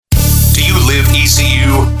live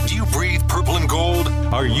ECU? Do you breathe purple and gold?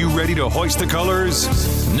 Are you ready to hoist the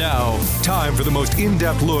colors? Now, time for the most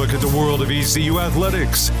in-depth look at the world of ECU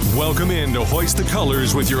athletics. Welcome in to Hoist the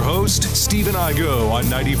Colors with your host, Stephen Igo on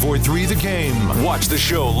 94.3 The Game. Watch the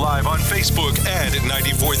show live on Facebook and at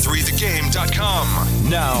 943thegame.com.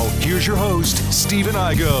 Now, here's your host, Stephen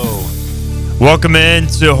Igo. Welcome in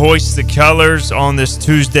to Hoist the Colors on this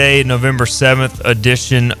Tuesday, November 7th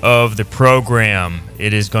edition of the program.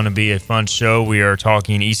 It is going to be a fun show. We are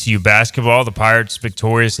talking ECU basketball, the Pirates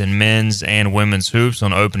victorious in men's and women's hoops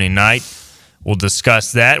on opening night. We'll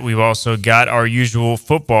discuss that. We've also got our usual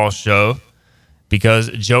football show because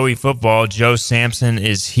Joey Football, Joe Samson,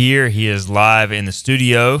 is here. He is live in the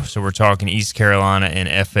studio, so we're talking East Carolina and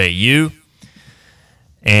FAU.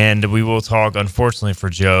 And we will talk, unfortunately for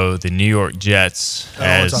Joe, the New York Jets,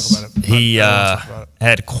 as he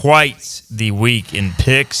had quite the week in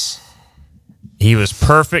picks. He was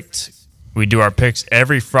perfect. We do our picks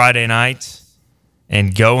every Friday night.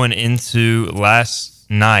 And going into last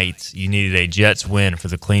night, you needed a Jets win for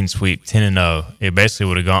the clean sweep, 10-0. It basically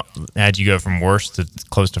would have had you go from worst to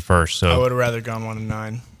close to first. So I would have rather gone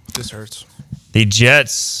 1-9. This hurts. The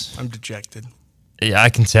Jets. I'm dejected. Yeah, I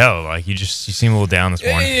can tell. Like you seem a little down this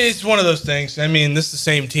morning. It's one of those things. I mean, this is the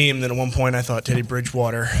same team that at one point I thought Teddy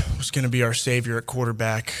Bridgewater was going to be our savior at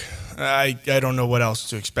quarterback. I don't know what else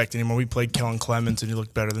to expect anymore. We played Kellen Clemens, and he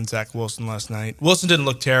looked better than Zach Wilson last night. Wilson didn't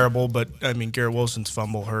look terrible, but, I mean, Garrett Wilson's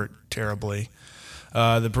fumble hurt terribly.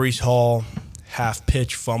 The Breece Hall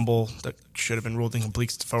half-pitch fumble that should have been ruled incomplete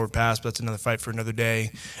to forward pass, but that's another fight for another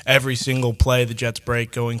day. Every single play, the Jets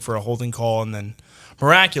break, going for a holding call, and then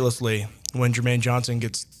miraculously, when Jermaine Johnson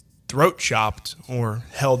gets throat chopped or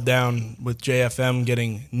held down with JFM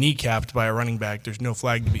getting kneecapped by a running back, there's no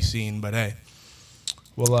flag to be seen. But hey,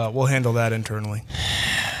 we'll handle that internally.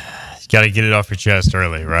 You got to get it off your chest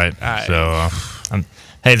early, right?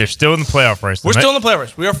 Hey, they're still in the playoff race. We're still in the playoff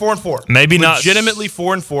race. We are 4-4. Maybe not legitimately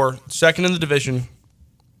 4-4, second in the division.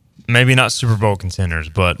 Maybe not Super Bowl contenders,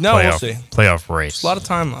 but we'll see. Playoff race. There's a lot of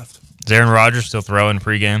time left. Is Aaron Rodgers still throwing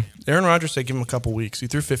pregame? Aaron Rodgers said give him a couple weeks. He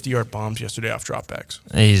threw 50-yard bombs yesterday off dropbacks.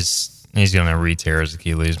 He's going to re-tear his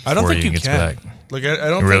Achilles before I don't think he you gets can. back. Like I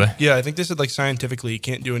don't really? Think, yeah, I think they said scientifically you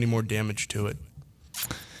can't do any more damage to it.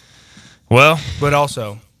 Well, but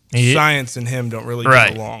also science and him don't really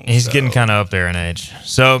get along. He's getting kind of up there in age.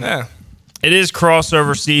 So It is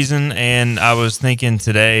crossover season, and I was thinking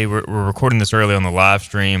today, we're recording this early on the live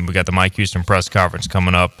stream. We got the Mike Houston press conference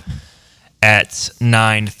coming up at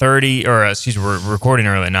 9:30, we're recording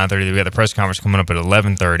early at 9:30. We got the press conference coming up at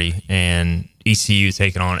 11:30, and ECU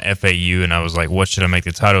taking on FAU. And I was like, what should I make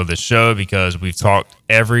the title of this show? Because we've talked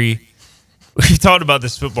about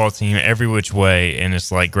this football team every which way, and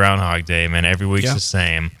it's like Groundhog Day, man. Every week's the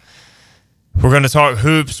same. We're going to talk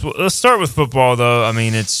hoops. Let's start with football, though. I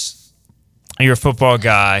mean, you're a football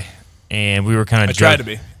guy, and we were kind of I try to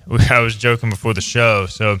be. I was joking before the show.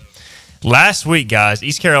 So last week, guys,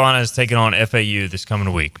 East Carolina is taking on FAU this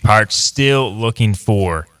coming week. Pirates still looking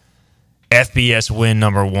for FBS win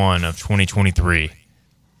number 1 of 2023.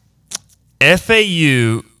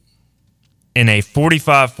 FAU, in a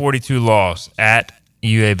 45-42 loss at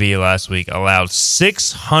UAB last week, allowed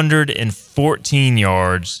 614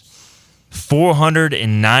 yards,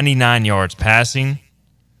 499 yards passing,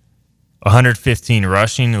 115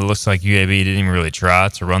 rushing. It looks like UAB didn't even really try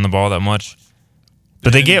to run the ball that much.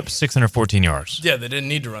 But they gave up 614 yards. Yeah, they didn't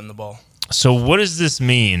need to run the ball. So what does this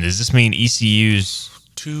mean? Does this mean ECU's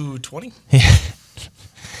 220?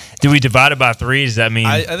 Do we divide it by 3? Does that mean?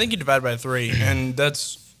 I think you divide by 3, and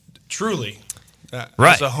that's truly,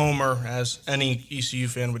 right. As a homer, as any ECU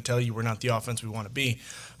fan would tell you, we're not the offense we want to be.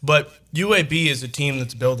 But UAB is a team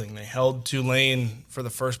that's building. They held Tulane for the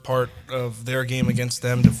first part of their game against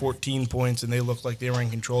them to 14 points, and they looked like they were in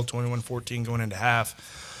control, 21-14 going into half.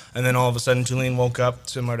 And then all of a sudden Tulane woke up,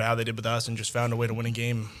 similar to how they did with us, and just found a way to win a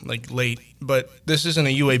game late. But this isn't a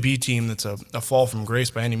UAB team that's a fall from grace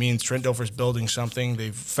by any means. Trent Dilfer's building something.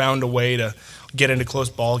 They've found a way to get into close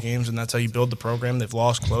ball games, and that's how you build the program. They've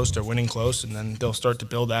lost close, they're winning close, and then they'll start to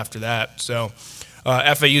build after that. So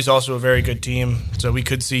FAU is also a very good team. So we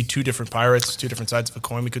could see 2 different Pirates, 2 different sides of a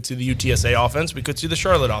coin. We could see the UTSA offense. We could see the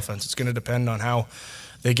Charlotte offense. It's going to depend on how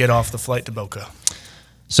they get off the flight to Boca.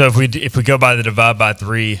 So if we go by the divide by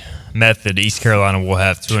 3 method, East Carolina will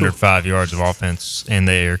have 205 yards of offense, and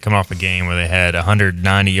they are coming off a game where they had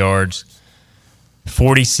 190 yards,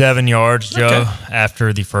 47 yards, Joe,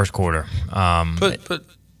 after the first quarter. But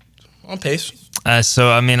on pace. So,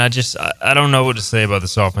 I mean, I don't know what to say about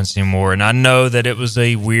this offense anymore. And I know that it was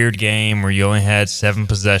a weird game where you only had 7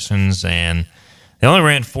 possessions and They only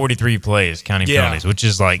ran 43 plays, counting penalties, which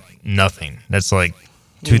is like nothing. That's like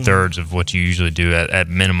 2/3 of what you usually do at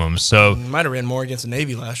minimum. So you might have ran more against the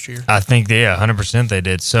Navy last year. I think 100% they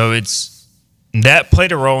did. So that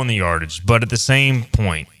played a role in the yardage, but at the same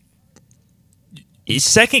point,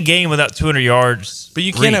 second game without 200 yards. But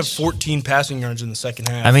you can't have 14 passing yards in the second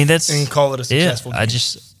half. I mean, and call it a successful game.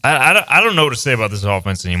 I don't know what to say about this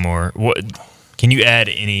offense anymore. Can you add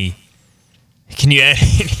anything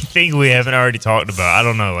we haven't already talked about? I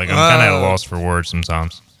don't know. Like, I'm kind of at a loss for words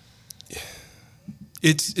sometimes.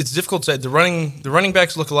 It's difficult to say. The running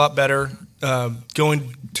backs look a lot better.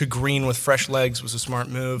 Going to Green with fresh legs was a smart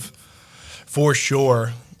move, for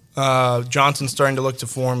sure. Johnson's starting to look to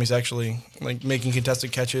form. He's actually like making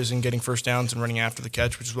contested catches and getting first downs and running after the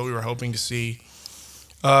catch, which is what we were hoping to see.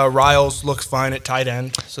 Riles looks fine at tight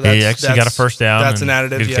end. So he actually got a first down. That's an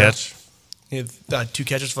additive. Good catch. He had 2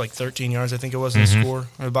 catches for like 13 yards, I think it was, in the score,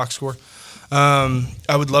 or the box score.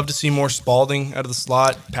 I would love to see more Spalding out of the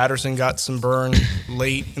slot. Patterson got some burn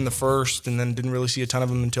late in the first and then didn't really see a ton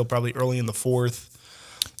of him until probably early in the fourth.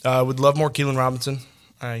 Would love more Keelan Robinson.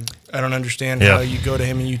 I don't understand how you go to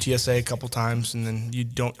him in UTSA a couple times and then you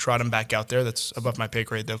don't trot him back out there. That's above my pay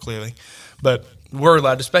grade, though, clearly. But we're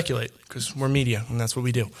allowed to speculate because we're media, and that's what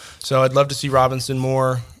we do. So I'd love to see Robinson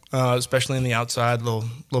more, especially in the outside,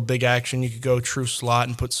 little big action. You could go true slot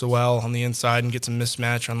and put Sewell on the inside and get some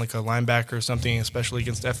mismatch on like a linebacker or something, especially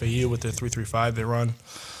against FAU with their 3-3-5 they run.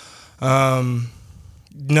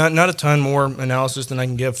 Not a ton more analysis than I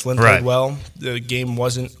can give. Flynn played well. The game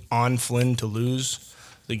wasn't on Flynn to lose.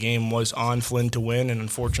 The game was on Flynn to win, and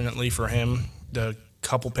unfortunately for him, the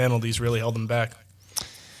couple penalties really held him back.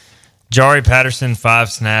 Jari Patterson,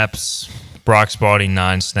 5 snaps. Brock Spalding,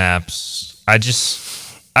 9 snaps. I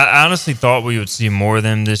honestly thought we would see more of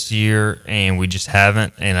them this year, and we just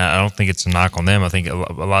haven't. And I don't think it's a knock on them. I think a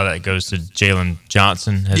lot of that goes to Jalen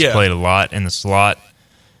Johnson has played a lot in the slot,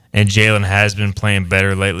 and Jalen has been playing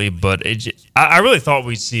better lately. But I really thought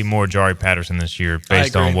we'd see more Jari Patterson this year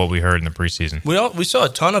based on what we heard in the preseason. We saw a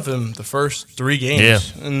ton of him the first 3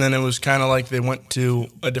 games, and then it was kind of like they went to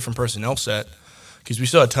a different personnel set. Because we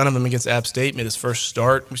saw a ton of him against App State, made his first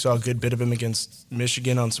start. We saw a good bit of him against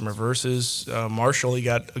Michigan on some reverses. Marshall, he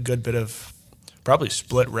got a good bit of probably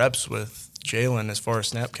split reps with Jalen as far as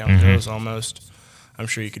snap count goes almost. I'm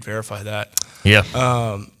sure you could verify that. Yeah.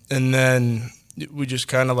 And then we just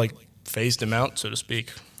kind of like phased him out, so to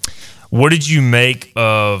speak. What did you make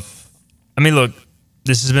of – I mean, look,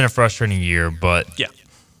 this has been a frustrating year, but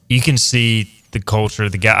you can see the culture.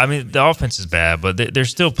 The offense is bad, but they're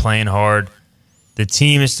still playing hard. The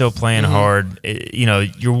team is still playing hard.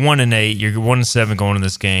 You're 1-8. You're 1-7 going into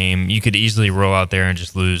this game. You could easily roll out there and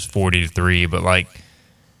just lose 40-3, but like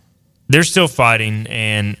they're still fighting,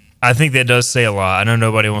 and I think that does say a lot. I know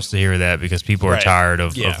nobody wants to hear that because people are tired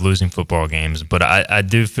of losing football games, but I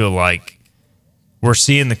do feel like we're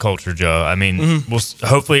seeing the culture, Joe. I mean,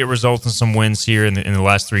 hopefully it results in some wins here in the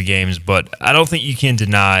last 3 games, but I don't think you can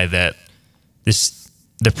deny that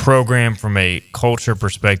the program from a culture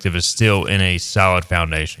perspective is still in a solid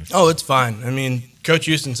foundation. Oh, it's fine. I mean, Coach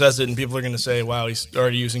Houston says it, and people are going to say, wow, he's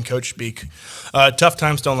already using coach speak. Tough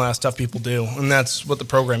times don't last, tough people do, and that's what the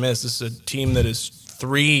program is. This is a team that is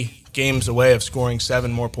 3 games away of scoring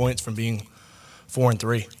 7 more points from being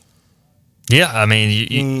 4-3. Yeah, I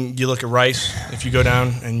mean, you look at Rice. If you go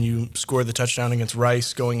down and you score the touchdown against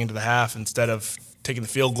Rice going into the half instead of taking the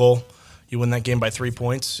field goal, you win that game by 3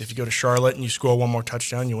 points. If you go to Charlotte and you score 1 more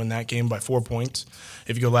touchdown, you win that game by 4 points.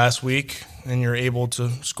 If you go last week and you're able to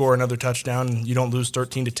score another touchdown and you don't lose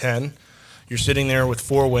 13-10, you're sitting there with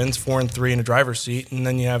 4 wins, 4-3 in a driver's seat, and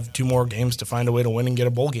then you have 2 more games to find a way to win and get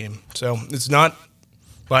a bowl game. So it's not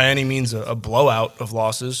by any means a blowout of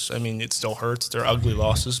losses. I mean, it still hurts. They're ugly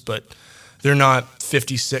losses, but they're not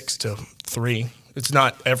 56-3. It's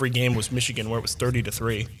not every game was Michigan where it was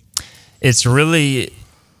 30-3. It's really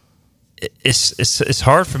it's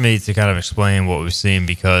hard for me to kind of explain what we've seen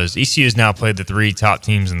because ECU has now played the 3 top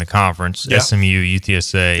teams in the conference: SMU,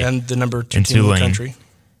 UTSA, and the number 2 team in the country.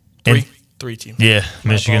 3 team. Yeah,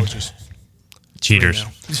 Michigan. Cheaters.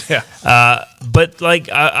 Yeah. But like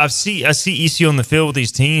I see ECU on the field with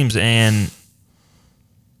these teams, and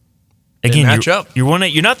again,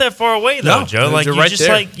 you're not that far away though, Joe. Like you're right just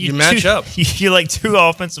there. Like you match up. You're like 2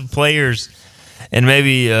 offensive players, and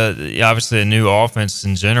maybe obviously a new offense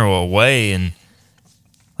in general away, and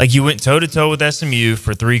like you went toe to toe with SMU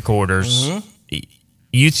for 3 quarters.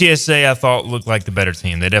 UTSA I thought looked like the better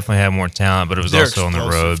team. They definitely had more talent, but it was also on the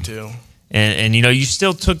road too. And you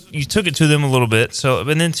still took it to them a little bit. So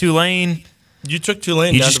and then Tulane, you took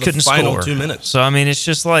Tulane down just to the final 2 minutes. So I mean, it's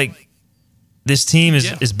just like this team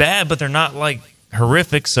is bad, but they're not like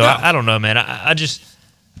horrific. So I don't know, man. I just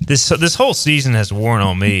this whole season has worn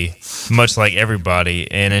on me, much like everybody,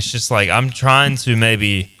 and it's just like I'm trying to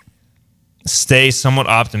maybe stay somewhat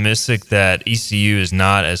optimistic that ECU is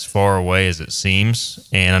not as far away as it seems,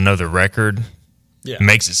 and I know the record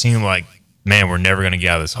makes it seem like, man, we're never going to get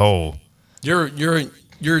out of this hole. You're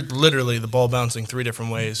literally the ball bouncing 3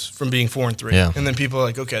 different ways from being 4-3, and then people are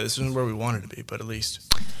like, okay, this isn't where we wanted to be, but at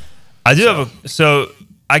least I do so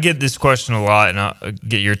I get this question a lot, and I'll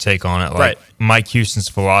get your take on it. Like Mike Houston's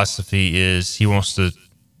philosophy is he wants to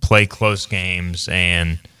play close games,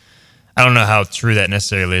 and I don't know how true that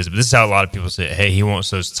necessarily is, but this is how a lot of people say, hey, he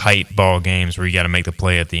wants those tight ball games where you got to make the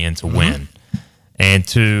play at the end to win. And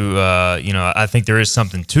I think there is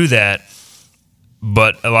something to that,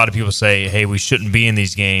 but a lot of people say, hey, we shouldn't be in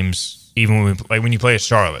these games even when you play a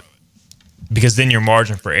Charlotte, because then your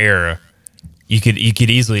margin for error, you could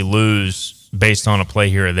easily lose based on a play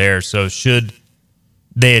here or there. So should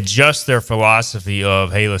they adjust their philosophy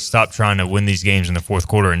of, hey, let's stop trying to win these games in the fourth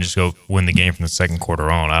quarter and just go win the game from the second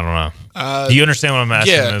quarter on? I don't know. Do you understand what I'm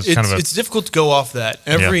asking? Yeah, it's difficult to go off that.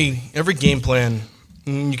 Every game plan,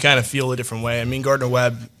 you kind of feel a different way. I mean,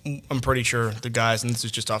 Gardner-Webb, I'm pretty sure the guys, and this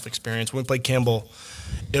is just off experience, when we played Campbell,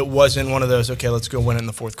 it wasn't one of those, okay, let's go win it in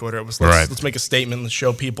the fourth quarter. It was, let's make a statement. Let's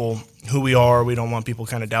show people who we are. We don't want people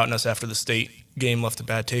kind of doubting us after the state game left a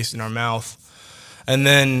bad taste in our mouth. And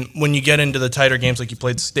then when you get into the tighter games, like you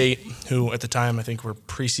played State, who at the time I think were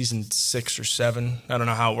preseason 6 or 7. I don't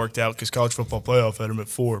know how it worked out because college football playoff had them at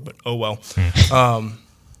 4, but oh well. I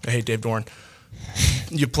hate Dave Dorn.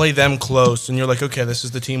 You play them close, and you're like, okay, this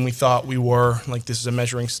is the team we thought we were. Like, this is a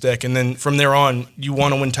measuring stick. And then from there on, you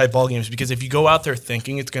want to win tight ball games, because if you go out there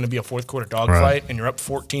thinking it's going to be a fourth quarter dogfight and you're up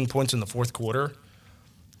 14 points in the fourth quarter,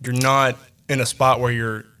 you're not in a spot where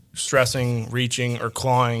you're stressing, reaching, or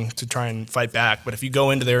clawing to try and fight back. But if you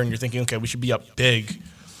go into there and you're thinking, okay, we should be up big,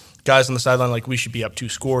 guys on the sideline, like, we should be up 2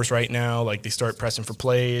 scores right now. Like, they start pressing for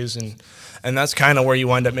plays, and that's kind of where you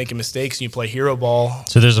wind up making mistakes, and you play hero ball.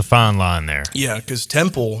 So there's a fine line there. Yeah, because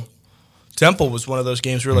Temple was one of those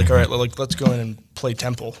games where you're like, all right, let's go in and play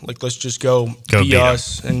Temple. Like, let's just go beat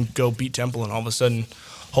us and go beat Temple. And all of a sudden,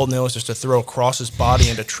 Holden Hill is just to throw across his body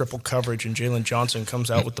into triple coverage, and Jalen Johnson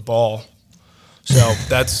comes out with the ball. So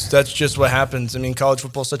that's just what happens. I mean, college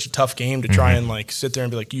football is such a tough game to try and like sit there and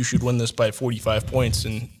be like, you should win this by 45 points.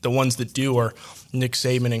 And the ones that do are Nick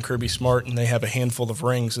Saban and Kirby Smart, and they have a handful of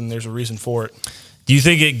rings, and there's a reason for it. Do you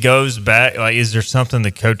think it goes back? Like, is there something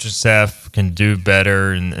the coaching staff can do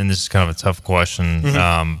better? And this is kind of a tough question,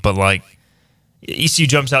 but like ECU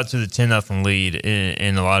jumps out to the 10-0 lead,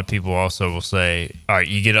 and a lot of people also will say, all right,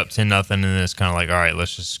 you get up 10-0, and then it's kind of like, all right,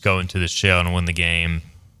 let's just go into the shell and win the game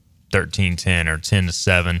 13-10 or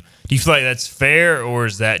 10-7. Do you feel like that's fair, or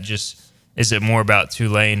is it more about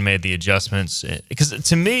Tulane made the adjustments? Because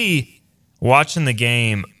to me, watching the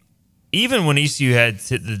game, even when ECU had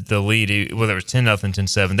the lead, whether it was 10-0,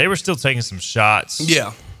 10-7, they were still taking some shots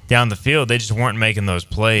down the field. They just weren't making those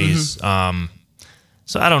plays.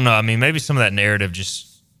 So I don't know. I mean, maybe some of that narrative just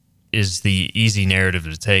is the easy narrative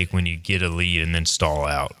to take when you get a lead and then stall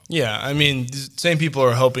out. Yeah, I mean, the same people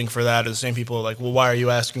are hoping for that as the same people are like, well, why are you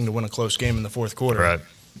asking to win a close game in the fourth quarter? Right.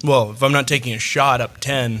 Well, if I'm not taking a shot up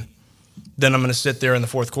 10, then I'm going to sit there in the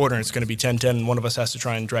fourth quarter and it's going to be 10-10, and one of us has to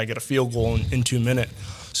try and drag out a field goal in 2 minutes.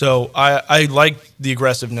 So I like the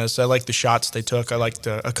aggressiveness. I like the shots they took. I liked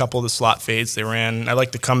a couple of the slot fades they ran. I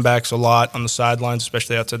like the comebacks a lot on the sidelines,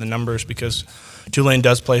 especially outside the numbers, because Tulane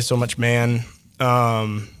does play so much man.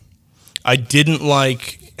 I didn't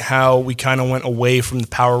like how we kind of went away from the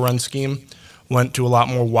power run scheme, went to a lot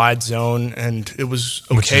more wide zone, and it was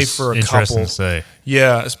okay for a couple. To say.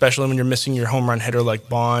 Yeah, especially when you're missing your home run hitter like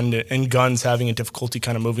Bond, and Gunn's having a difficulty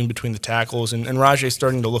kind of moving between the tackles, and Rajay's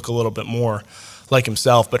starting to look a little bit more like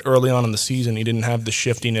himself. But early on in the season, he didn't have the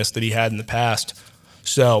shiftiness that he had in the past.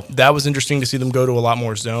 So that was interesting to see them go to a lot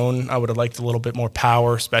more zone. I would have liked a little bit more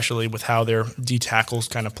power, especially with how their D tackles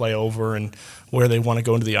kind of play over and where they want to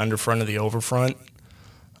go into the underfront or the overfront.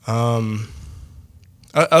 Other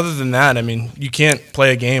than that, I mean, you can't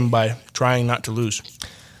play a game by trying not to lose.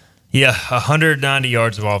 Yeah, 190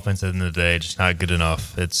 yards of offense at the end of the day, just not good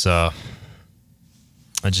enough. It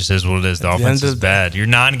just is what it is. The offense is bad. You're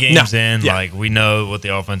 9 games in. Yeah. Like, we know what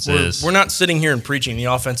the offense is. We're not sitting here and preaching the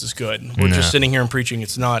offense is good. We're just sitting here and preaching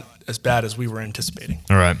it's not as bad as we were anticipating.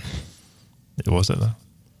 All right. Was it, though?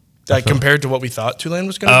 Like, compared to what we thought Tulane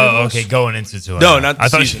was going to do? Oh, okay, going into Tulane. No, not the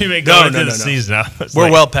season. I thought you meant going into the season.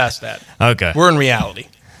 We're well past that. Okay. We're in reality.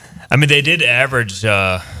 I mean, they did average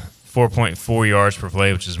 4.4 yards per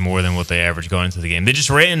play, which is more than what they averaged going into the game. They just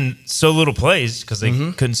ran so little plays because they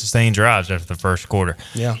couldn't sustain drives after the first quarter.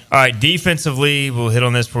 Yeah. All right, defensively, we'll hit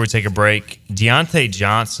on this before we take a break. Deontay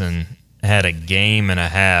Johnson had a game and a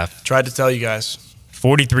half. Tried to tell you guys.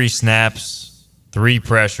 43 snaps, 3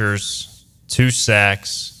 pressures, 2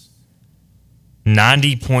 sacks,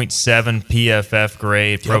 90.7 PFF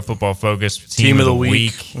grade, Pro Football Focus Team of the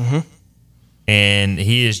Week. And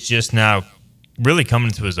he is just now really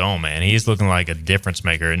coming to his own, man. He's looking like a difference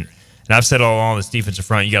maker. And I've said all along, this defensive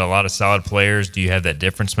front, you got a lot of solid players. Do you have that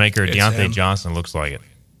difference maker? Deontay Johnson looks like it.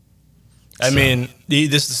 I mean,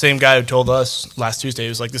 this is the same guy who told us last Tuesday. He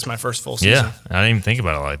was like, this is my first full season. Yeah, I didn't even think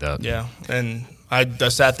about it like that. Yeah, and I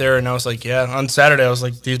sat there and I was like, yeah, on Saturday I was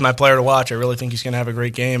like, he's my player to watch. I really think he's going to have a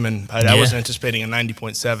great game, and I wasn't anticipating a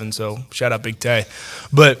 90.7, so shout out Big Tay.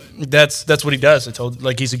 But that's what he does.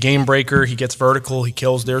 He's a game breaker. He gets vertical. He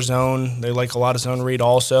kills their zone. They like a lot of zone read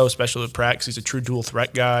also, especially with Pratt, 'cause he's a true dual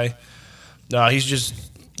threat guy. He's just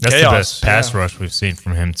That's chaos. the best pass rush we've seen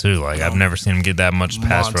from him, too. Like, I've never seen him get that much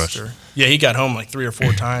pass rush. Yeah, he got home like 3 or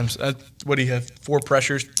 4 times. What do you have? 4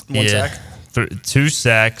 pressures, 1 sack? 2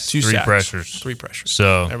 sacks, 3 pressures. 3 pressures.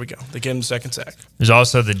 So there we go. They gave him the second sack. There's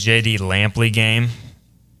also the J.D. Lampley game.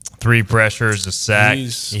 3 pressures, a sack.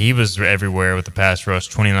 He was everywhere with the pass rush,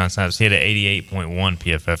 29 snaps. He had an 88.1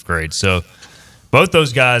 PFF grade. So both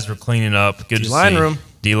those guys were cleaning up. Good D-line to see. room.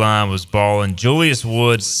 D-line was balling. Julius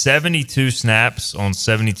Woods, 72 snaps on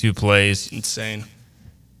 72 plays. Insane.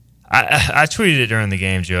 I tweeted it during the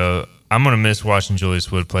game, Joe. I'm going to miss watching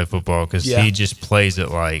Julius Wood play football because he just plays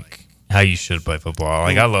it like how you should play football.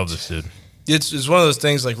 Like, I love this dude. It's one of those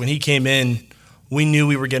things, like when he came in, we knew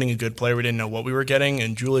we were getting a good player. We didn't know what we were getting,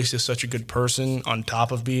 and Julius is such a good person on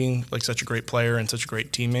top of being like such a great player and such a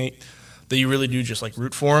great teammate that you really do just like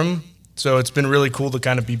root for him. So it's been really cool to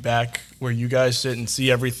kind of be back where you guys sit and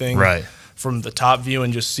see everything from the top view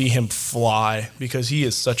and just see him fly, because he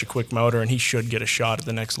is such a quick motor and he should get a shot at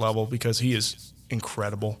the next level because he is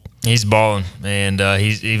incredible. He's balling, and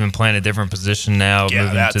he's even playing a different position now,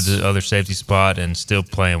 moving to the other safety spot and still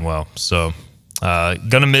playing well. So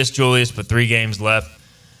gonna miss Julius, but 3 games left.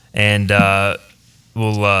 And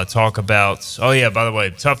we'll talk about, by the way,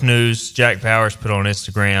 tough news. Jack Powers put on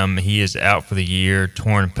Instagram, he is out for the year,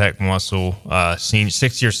 torn pec muscle,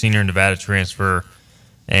 6-year senior Nevada transfer.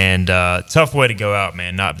 And tough way to go out,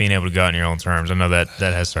 man, not being able to go out on your own terms. I know that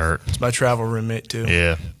has to hurt. It's my travel roommate, too.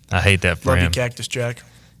 Yeah, I hate that for him. Love you, Cactus Jack.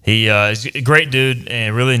 He is a great dude,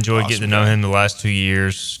 and really enjoyed getting to know him the last 2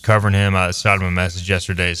 years, covering him. I shot him a message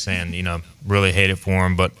yesterday saying, really hate it for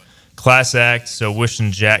him. But class act, so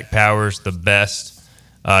wishing Jack Powers the best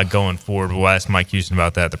going forward. We'll ask Mike Houston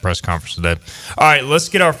about that at the press conference today. All right, let's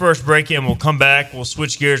get our first break in. We'll come back. We'll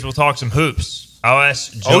switch gears. We'll talk some hoops. I'll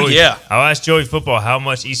ask Joey. I'll ask Joey Football how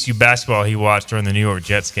much ECU basketball he watched during the New York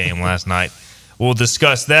Jets game last night. We'll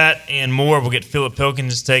discuss that and more. We'll get Philip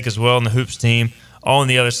Pilkins' take as well on the hoops team. On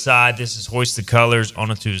the other side, this is Hoist the Colors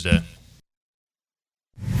on a Tuesday.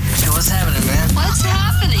 So what's happening, man? What's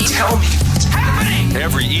happening? Tell me what's happening.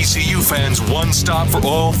 Every ECU fan's one stop for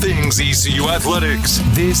all things ECU athletics.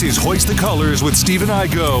 This is Hoist the Colors with Stephen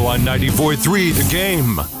Igo on 94.3 The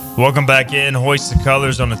Game. Welcome back in. Hoist the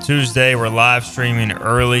Colors on a Tuesday. We're live streaming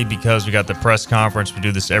early because we got the press conference. We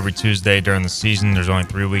do this every Tuesday during the season. There's only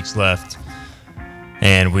 3 weeks left,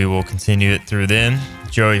 and we will continue it through then.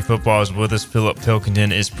 Joey Football is with us. Philip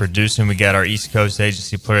Pilkington is producing. We got our East Coast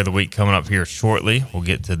Agency Player of the Week coming up here shortly. We'll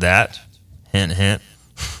get to that. Hint, hint.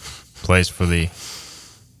 Plays for the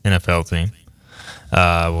NFL team.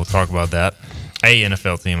 We'll talk about that. A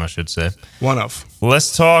NFL team, I should say. One of.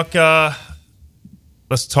 Let's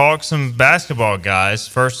talk some basketball, guys.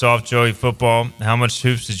 First off, Joey Football, how much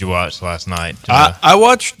hoops did you watch last night? I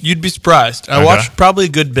watched, you'd be surprised. I watched probably a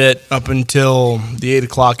good bit up until the 8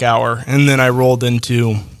 o'clock hour, and then I rolled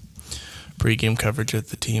into pregame coverage of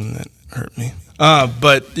the team that hurt me.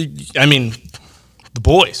 But, I mean, the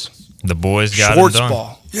boys. The boys got Schwartz it done.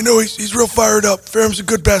 ball. He's real fired up. Ferrum's a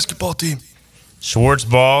good basketball team. Schwartz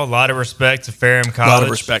ball, a lot of respect to Ferrum College. A lot of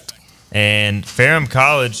respect. And Ferrum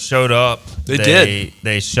College showed up. They did.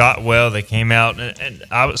 They shot well. They came out. And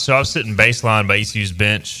I was sitting baseline by ECU's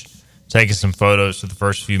bench, taking some photos for the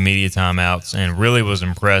first few media timeouts, and really was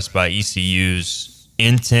impressed by ECU's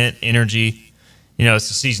intent, energy. It's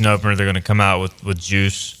the season opener. They're going to come out with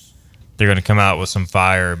juice. They're going to come out with some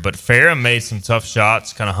fire. But Ferrum made some tough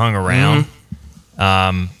shots, kind of hung around.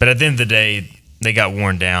 But at the end of the day, they got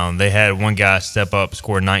worn down. They had one guy step up,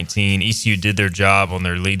 score 19. ECU did their job on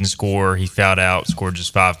their leading scorer. He fouled out, scored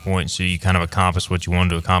just 5 points, so you kind of accomplished what you wanted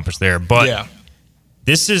to accomplish there. But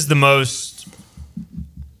this is the most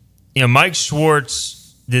 – Mike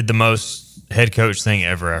Schwartz did the most head coach thing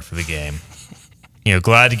ever after the game.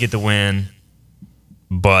 Glad to get the win,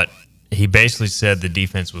 but he basically said the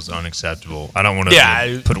defense was unacceptable. I don't want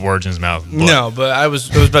to put words in his mouth. No, but I was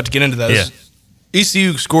about to get into that. Yeah.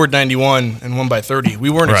 ECU scored 91 and won by 30. We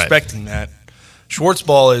weren't expecting that.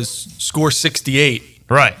 Schwartzball is score 68.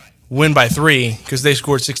 Right. Win by 3 because they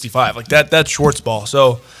scored 65. Like that's Schwartzball.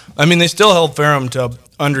 So, I mean, they still held Ferrum to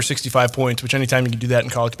under 65 points, which anytime you can do that in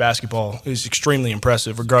college basketball is extremely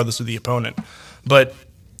impressive, regardless of the opponent. But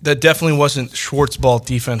that definitely wasn't Schwartzball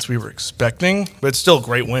defense we were expecting, but it's still a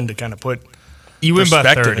great win to kind of put you win by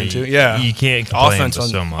perspective 30. into. Yeah. You can't complain offense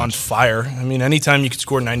so much. on fire. I mean, anytime you could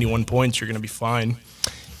score 91 points, you're going to be fine.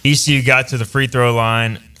 ECU got to the free throw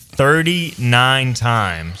line 39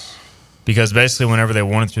 times because basically whenever they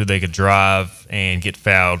wanted to, they could drive and get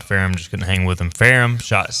fouled. Ferrum just couldn't hang with them. Ferrum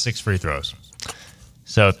shot 6 free throws.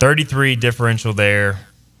 So 33 differential there.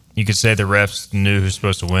 You could say the refs knew who's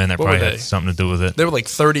supposed to win. That probably had something to do with it. They were like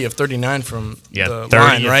 30 of 39 from the 30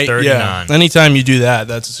 line, of right? 39. Yeah. Anytime you do that,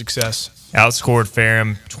 that's a success. Outscored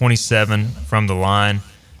Ferrum 27 from the line.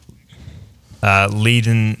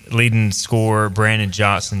 Leading scorer Brandon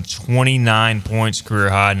Johnson, 29 points, career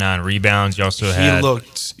high, 9 rebounds. You also had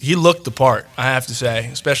he looked the part, I have to say,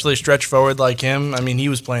 especially a stretch forward like him. I mean, he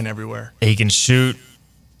was playing everywhere. He can shoot.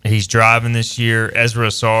 He's driving this year. Ezra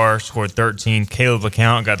Asar scored 13. Caleb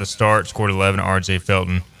LeCount got the start, scored 11. R.J.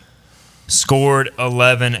 Felton scored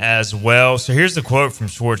 11 as well. So here's the quote from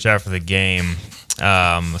Schwartz after the game.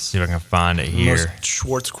 Let's see if I can find it here. Most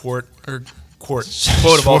Schwartz quote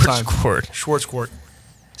of all time. Schwartz quote.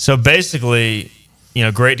 So basically,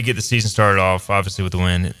 great to get the season started off, obviously, with the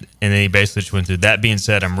win. And then he basically just went through. That being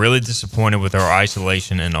said, I'm really disappointed with our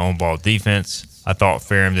isolation and on-ball defense. I thought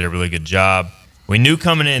Ferrum did a really good job. We knew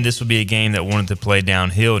coming in this would be a game that wanted to play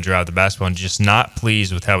downhill, drive the basketball, and just not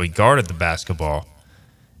pleased with how we guarded the basketball.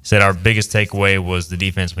 Said our biggest takeaway was the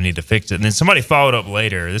defense, we need to fix it. And then somebody followed up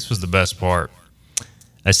later. This was the best part.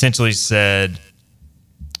 Essentially said,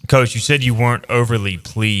 Coach, you said you weren't overly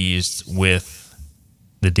pleased with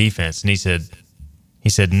the defense. And he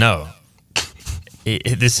said no.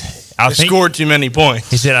 They scored too many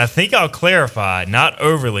points. He said, I think I'll clarify, not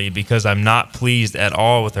overly, because I'm not pleased at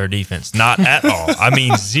all with our defense. Not at all. I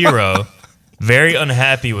mean 0. Very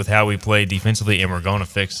unhappy with how we played defensively, and we're going to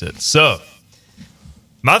fix it. So,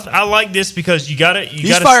 I like this because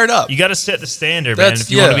he's fired up. You got to set the standard, man.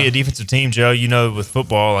 If you want to be a defensive team, Joe, with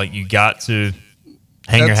football, like you got to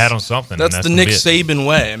hang your hat on something. That's the Nick Saban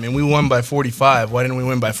way. I mean, we won by 45. Why didn't we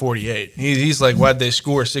win by 48? He's like, why'd they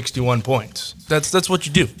score 61 points? That's what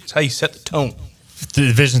you do. It's how you set the tone. The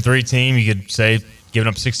Division III team, you could say giving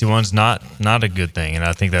up 61 is not a good thing, and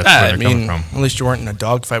I think that's where they're coming from. At least you weren't in a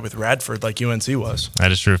dogfight with Radford like UNC was.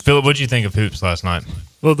 That is true. Philip, what did you think of hoops last night?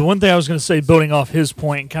 Well, the one thing I was going to say, building off his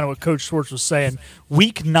point and kind of what Coach Schwartz was saying,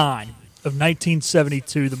 Week 9 of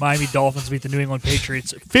 1972, the Miami Dolphins beat the New England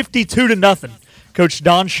Patriots 52-0. Coach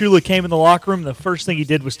Don Shula came in the locker room, and the first thing he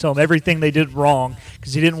did was tell them everything they did wrong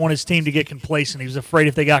because he didn't want his team to get complacent. He was afraid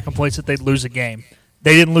if they got complacent, they'd lose a game.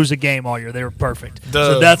 They didn't lose a game all year. They were perfect.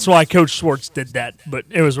 So that's why Coach Schwartz did that. But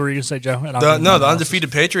it was what were you going to say, Joe? The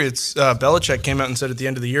undefeated Patriots, Belichick came out and said at the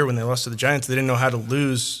end of the year when they lost to the Giants, they didn't know how to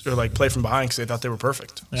lose or play from behind because they thought they were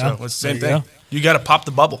perfect. Yeah, so it's the same thing. You got to pop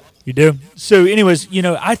the bubble. You do. So anyways,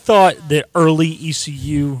 I thought that early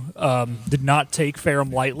ECU did not take Ferrum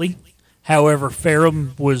lightly. However,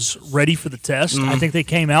 Ferrum was ready for the test. I think they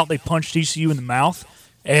came out, they punched ECU in the mouth,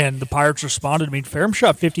 and the Pirates responded. I mean, Ferrum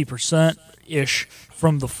shot 50%-ish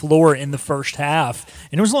from the floor in the first half.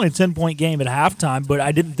 And it was only a 10-point game at halftime, but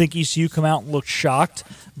I didn't think ECU come out and looked shocked.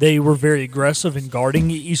 They were very aggressive in guarding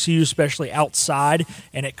ECU, especially outside,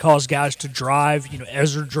 and it caused guys to drive.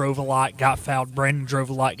 Ezra drove a lot, got fouled. Brandon drove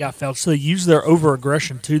a lot, got fouled. So they used their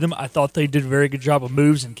over-aggression to them. I thought they did a very good job of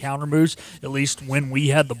moves and counter moves, at least when we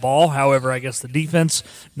had the ball. However, I guess the defense,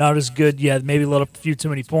 not as good. Yeah, maybe let up a few too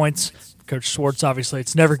many points. Coach Schwartz, obviously,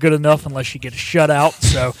 it's never good enough unless you get a shutout.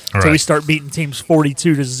 So until we start beating teams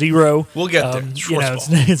 42-0, we'll get there.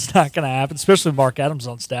 It's not going to happen, especially with Mark Adams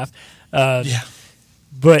on staff.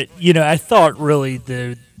 But I thought really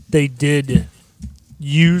they did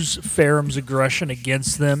use Ferrum's aggression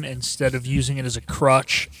against them instead of using it as a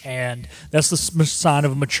crutch, and that's the sign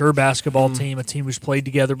of a mature basketball team, a team who's played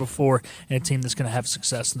together before, and a team that's going to have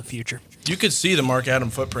success in the future. You could see the Mark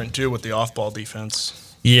Adams footprint too with the off-ball defense.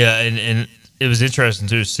 Yeah, and it was interesting,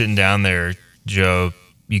 too, sitting down there, Joe.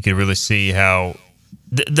 You could really see how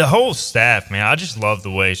The whole staff, man, I just love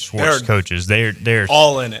the way Schwartz coaches. They're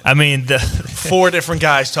all in it. I mean, 4 different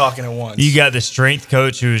guys talking at once. You got the strength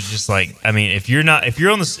coach who's just like, I mean, if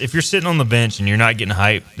you're sitting on the bench and you're not getting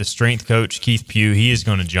hyped, the strength coach Keith Pugh, he is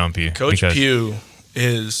going to jump you. Coach Pugh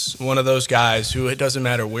is one of those guys who it doesn't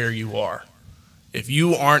matter where you are. If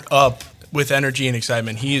you aren't up with energy and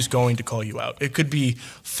excitement, he is going to call you out. It could be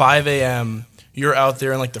 5 a.m. You're out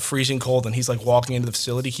there in like the freezing cold, and he's like walking into the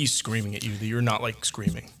facility. He's screaming at you that you're not like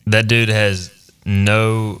screaming. That dude has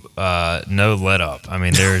no let up. I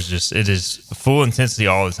mean, it is full intensity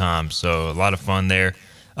all the time. So a lot of fun there.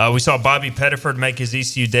 We saw Bobby Pettiford make his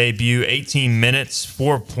ECU debut. 18 minutes,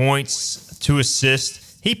 4 points, 2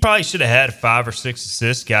 assists. He probably should have had 5 or 6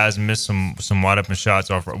 assists. Guys missed some wide open shots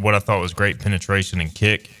off what I thought was great penetration and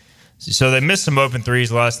kick. So they missed some open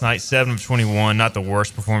threes last night, 7 of 21. Not the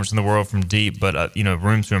worst performance in the world from deep, but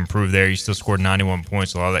room to improve there. You still scored 91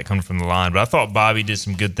 points. A lot of that coming from the line. But I thought Bobby did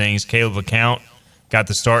some good things. Caleb LeCount got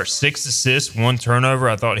the start, 6 assists, 1 turnover.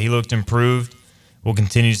 I thought he looked improved. We'll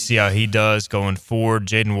continue to see how he does going forward.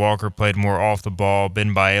 Jaden Walker played more off the ball.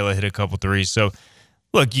 Ben Baela hit a couple threes. So,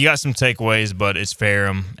 look, you got some takeaways, but it's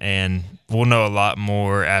Ferrum, and we'll know a lot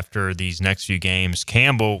more after these next few games.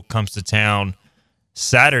 Campbell comes to town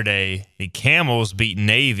Saturday. The Camels beat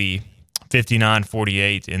Navy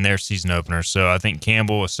 59-48 in their season opener. So I think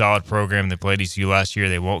Campbell, a solid program. They played ECU last year.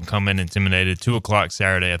 They won't come in intimidated. 2 o'clock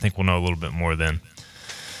Saturday. I think we'll know a little bit more then.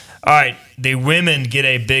 All right, the women get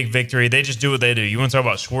a big victory. They just do what they do. You want to talk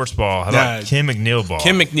about Schwartz ball? How about Kim McNeil ball?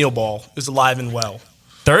 Kim McNeil ball is alive and well.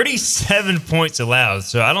 37 points allowed,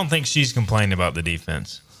 so I don't think she's complaining about the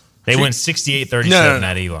defense. They went 68-37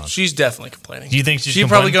 at Elon. She's definitely complaining. Do you think she's She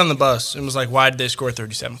probably got on the bus and was like, why did they score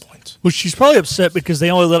 37 points? Well, she's probably upset because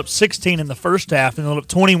they only let up 16 in the first half and they let up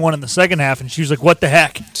 21 in the second half, and she was like, what the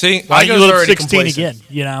heck? See, why you let up 16 complacent again,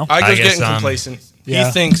 you know? Igo's getting complacent. Yeah.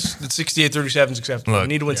 He thinks that 68-37 is acceptable. Look, we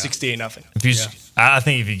need to win 68-0. I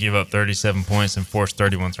think if you give up 37 points and force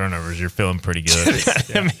 31 turnovers, you're feeling pretty good.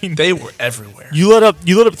 I mean, they were everywhere. You let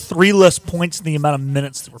up 3 less points in the amount of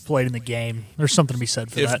minutes that were played in the game. There's something to be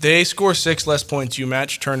said for that. If they score 6 less points, you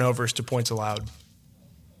match turnovers to points allowed.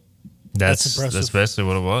 That's impressive. That's basically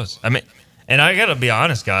what it was. I mean, and I got to be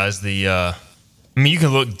honest, guys. You can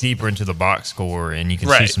look deeper into the box score and you can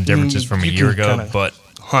see some differences from a year ago, but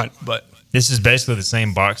this is basically the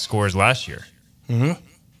same box score as last year. Mm-hmm.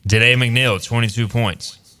 Danae McNeil, 22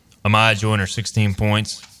 points. Amaya Joyner, 16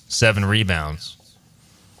 points, 7 rebounds.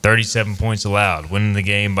 37 points allowed, winning the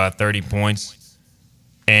game by 30 points.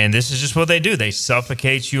 And this is just what they do. They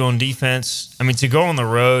suffocate you on defense. I mean, to go on the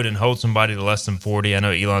road and hold somebody to less than 40, I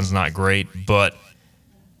know Elon's not great, but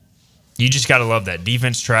you just got to love that.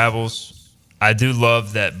 Defense travels. I do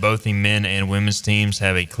love that both the men and women's teams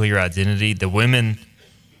have a clear identity. The women,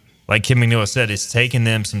 like Kim McNeil said, it's taken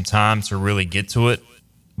them some time to really get to it,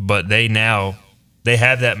 but they have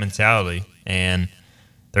that mentality, and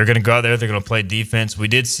they're going to go out there. They're going to play defense. We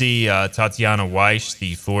did see Tatiana Weiss,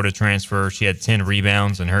 the Florida transfer. She had 10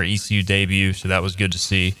 rebounds in her ECU debut, so that was good to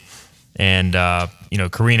see. And,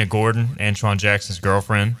 Karina Gordon, Antoine Jackson's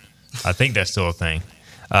girlfriend, I think that's still a thing.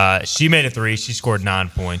 She made a 3. She scored 9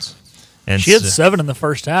 points. And she had 7 in the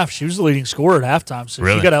first half. She was the leading scorer at halftime, so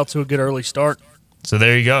really? She got out to a good early start. So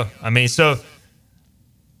there you go. I mean,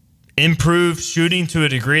 improved shooting to a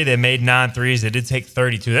degree. They made 9 threes. They did take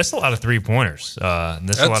 32. That's a lot of 3-pointers.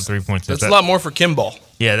 That's a lot of 3-pointers. That's a lot more for Kim ball.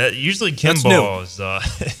 Yeah, usually Kim ball is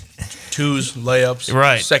twos, layups,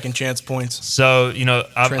 right? Second chance points. So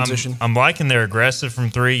transition. I'm liking their aggressive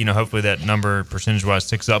from 3. Hopefully that number percentage wise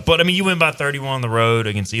ticks up. But I mean, you win by 31 on the road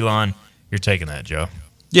against Elon. You're taking that, Joe.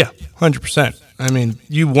 Yeah, 100%. I mean,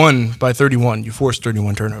 you won by 31. You forced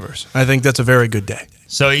 31 turnovers. I think that's a very good day.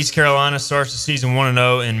 So East Carolina starts the season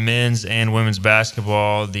 1-0 in men's and women's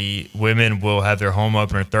basketball. The women will have their home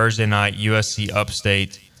opener Thursday night, USC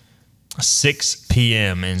Upstate, 6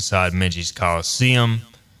 p.m. inside Minges Coliseum.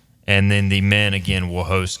 And then the men, again, will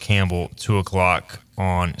host Campbell 2 o'clock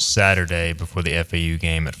on Saturday before the FAU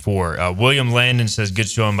game at 4. William Landon says, good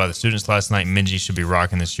showing by the students last night. Minges should be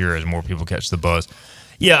rocking this year as more people catch the buzz.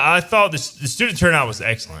 Yeah, I thought the student turnout was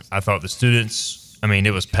excellent. I thought the students,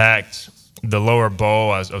 it was packed. The lower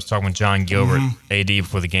bowl, I was talking with John Gilbert, AD,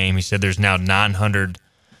 before the game. He said there's now 900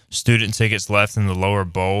 student tickets left in the lower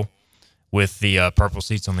bowl with the purple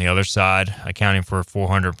seats on the other side, accounting for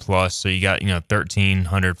 400 plus. So you got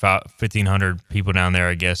 1,300, 1,500 people down there,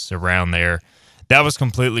 I guess, around there. That was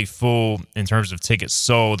completely full in terms of tickets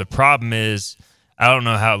sold. The problem is, I don't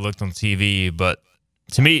know how it looked on TV, but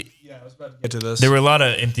to me, I was about to get to this. There were a lot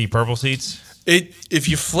of empty purple seats. If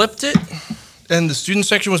you flipped it, and the student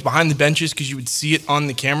section was behind the benches because you would see it on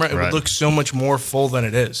the camera, it would look so much more full than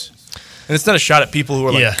it is. And it's not a shot at people who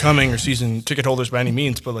are like coming or season ticket holders by any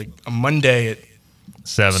means, but like a Monday at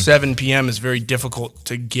 7 p.m. is very difficult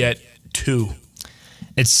to get to.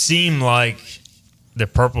 It seemed like the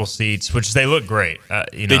purple seats, which they look great.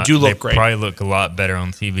 They do look great. They probably look a lot better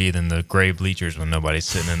on TV than the gray bleachers when nobody's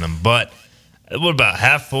sitting in them. But what about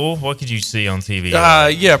half full? What could you see on TV?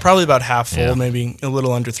 Yeah, probably about half full, maybe a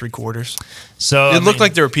little under 3/4. So it looked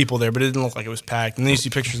like there were people there, but it didn't look like it was packed. And then you see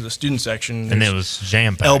pictures of the student section, and it was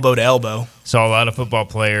jam-packed. Elbow to elbow. Saw a lot of football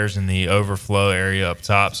players in the overflow area up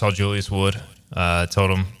top. Saw Julius Wood.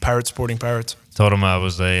 Told him Pirates sporting Pirates. Told him I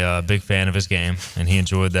was a big fan of his game, and he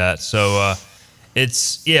enjoyed that. So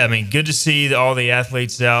it's good to see all the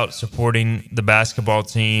athletes out supporting the basketball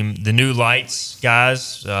team. The new lights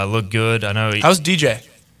guys look good. I know. How's DJ?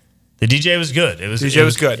 The DJ was good. It was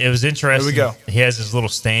good. It was interesting. There we go. He has his little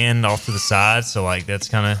stand off to the side, so like that's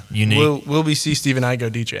kind of unique. Will we see Steve and I go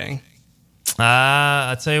DJing?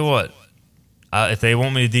 I tell you what. If they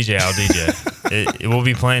want me to DJ, I'll DJ. It will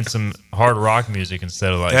be playing some hard rock music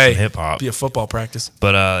instead of like some hip hop. Be a football practice.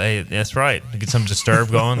 But hey, that's right. Get some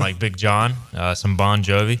Disturbed going, like Big John, some Bon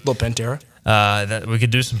Jovi, little Pantera. That we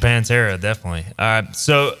could do some Pantera, definitely.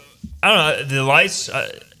 So I don't know the lights.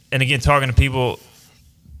 And again, talking to people,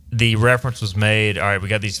 the reference was made. All right, we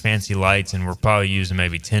got these fancy lights, and we're probably using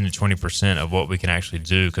maybe 10 to 20% of what we can actually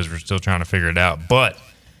do because we're still trying to figure it out. But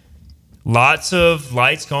lots of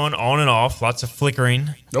lights going on and off, lots of flickering.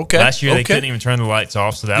 Okay. Last year they couldn't even turn the lights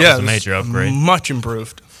off, so that was a major upgrade. Much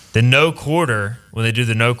improved. The no quarter, when they do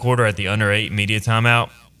the no quarter at the under 8 media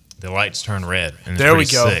timeout, the lights turn red. And there we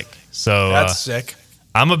go. Sick. So that's sick.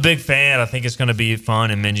 I'm a big fan. I think it's going to be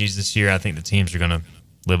fun in Minji's this year. I think the teams are going to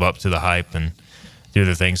live up to the hype and do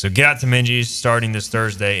their thing. So get out to Minji's starting this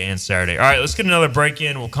Thursday and Saturday. All right, let's get another break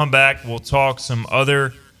in. We'll come back. We'll talk some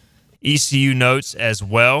other ECU notes as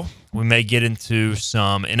well. We may get into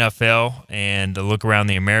some NFL and a look around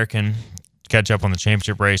the American, catch up on the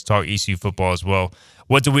championship race, talk ECU football as well.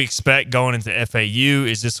 What do we expect going into FAU?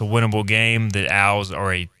 Is this a winnable game? The Owls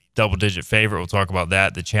are a double-digit favorite. We'll talk about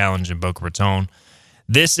that, the challenge in Boca Raton.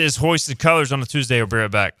 This is Hoisted Colors on a Tuesday. We'll be right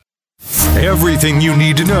back. Everything you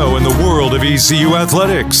need to know in the world of ECU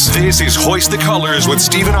athletics. This is Hoist the Colors with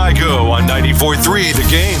Stephen Igo on 94.3 The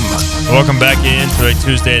Game. Welcome back into a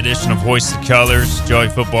Tuesday edition of Hoist the Colors. Joey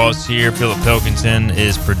Football is here. Philip Pilkington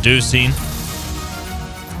is producing.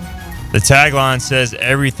 The tagline says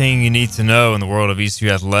everything you need to know in the world of ECU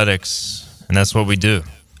athletics, and that's what we do.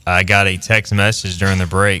 I got a text message during the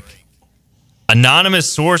break.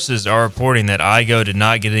 Anonymous sources are reporting that Igo did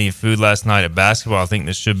not get any food last night at basketball. I think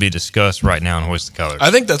this should be discussed right now in Hoist the Colors. I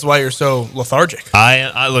think that's why you're so lethargic.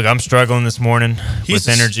 Look, I'm struggling this morning with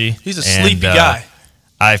energy. He's a sleepy guy.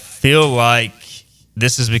 I feel like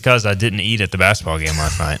this is because I didn't eat at the basketball game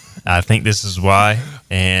last night. I think this is why.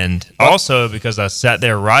 And also because I sat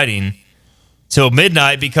there writing till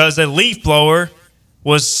midnight because a leaf blower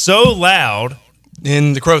was so loud.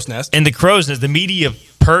 In the crow's nest. The media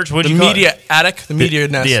perch. What do you call it? The media attic. The media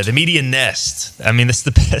nest. Yeah, the media nest. I mean, that's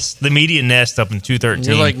the best. The media nest up in 213.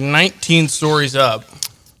 You're like 19 stories up.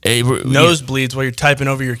 Nosebleeds while you're typing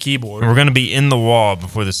over your keyboard. We're going to be in the wall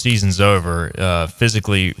before the season's over,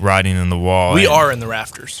 physically writing in the wall. We are in the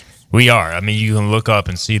rafters. We are. I mean, you can look up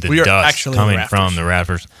and see the dust coming from the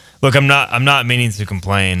rafters. Look, I'm not meaning to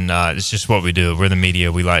complain. It's just what we do. We're the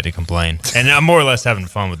media. We like to complain. And I'm more or less having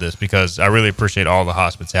fun with this because I really appreciate all the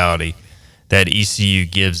hospitality that ECU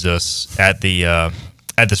gives us at the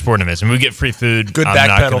sporting events. And we get free food. Good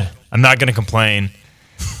backpedal. I'm not going to complain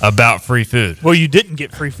about free food. Well, you didn't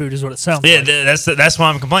get free food is what it sounds like. Yeah, that's why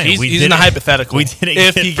I'm complaining. He's in a hypothetical. We didn't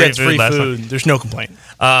if get he gets free food, night. There's no complaint.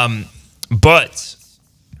 But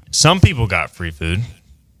some people got free food,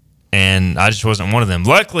 and I just wasn't one of them.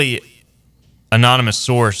 Luckily, anonymous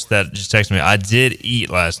source that just texted me, I did eat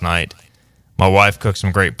last night. My wife cooked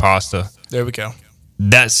some great pasta. There we go.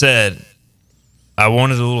 That said, I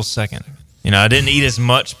wanted a little second. I didn't eat as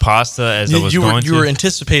much pasta as I was going to. You were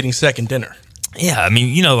anticipating second dinner. Yeah, I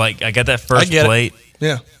mean, like I got that first plate.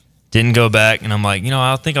 Yeah. Didn't go back, and I'm like,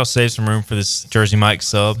 I think I'll save some room for this Jersey Mike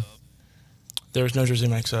sub. There was no Jersey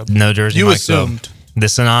Mike sub. No Jersey Mike sub. You assumed.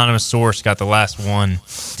 This anonymous source got the last one.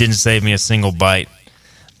 Didn't save me a single bite.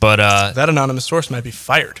 But that anonymous source might be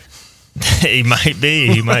fired. He might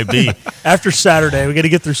be. After Saturday, we got to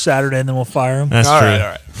get through Saturday, and then we'll fire him. That's true. All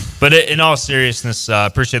right. But in all seriousness,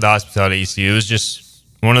 appreciate the hospitality at ECU. It was just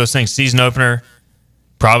one of those things. Season opener.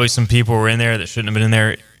 Probably some people were in there that shouldn't have been in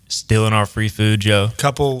there, stealing our free food, Joe.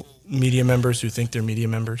 Couple media members who think they're media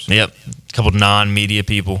members. Yep. A couple non-media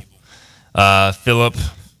people. Philip,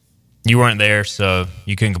 You weren't there, so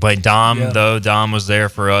you couldn't complain. Dom was there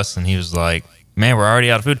for us, and he was like, man, we're already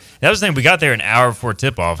out of food. That was the thing. We got there an hour before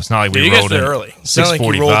tip-off. It's not like we rolled in early. It's not like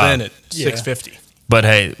you rolled in at 6:50. But,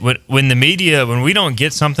 hey, when we don't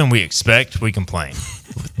get something we expect, we complain.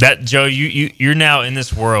 That, Joe, you're now in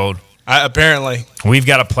this world. Apparently. We've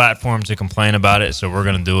got a platform to complain about it, so we're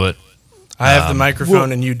going to do it. I have the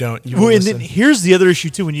microphone and you don't. And then here's the other issue,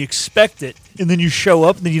 too. When you expect it and then you show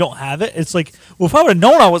up and then you don't have it, it's like, well, if I would have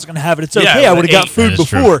known I wasn't going to have it, it's okay. I would have got food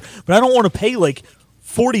before. True. But I don't want to pay like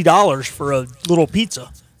 $40 for a little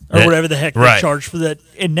pizza or whatever the heck they charge for that.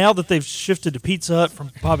 And now that they've shifted to Pizza Hut from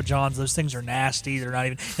Papa John's, those things are nasty. They're not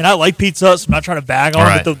even. And I like Pizza Hut, so I'm not trying to bag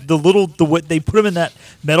on them. But what they put them in that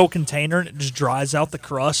metal container and it just dries out the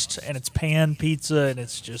crust, and it's pan pizza, and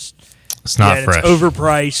it's just. It's not fresh. It's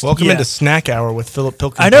overpriced. Welcome into Snack Hour with Philip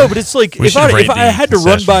Pilkington. I know, but it's like if I had to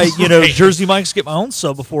run by Jersey Mike's to get my own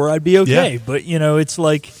sub before, I'd be okay. Yeah. But it's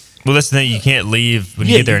like. Well, that's the thing. You can't leave when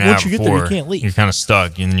you get there an hour before. Get there, you can't leave. You're kind of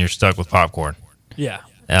stuck, and then you're stuck with popcorn. Yeah.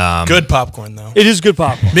 Good popcorn, though. It is good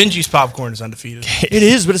popcorn. Minji's popcorn is undefeated. It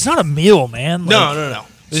is, but it's not a meal, man. No.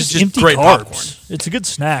 It's just empty great carbs. popcorn. It's a good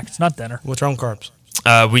snack. It's not dinner. What's wrong with carbs?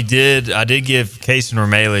 I did give Casey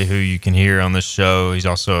Romele, who you can hear on this show, he's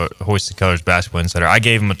also a Hoist the Colors basketball insider. I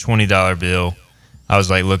gave him a $20 bill. I was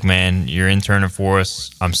like, look, man, you're interning for us.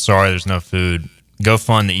 I'm sorry there's no food. Go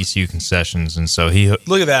fund the ECU concessions. And so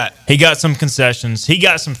look at that. He got some concessions. He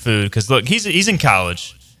got some food because, look, he's in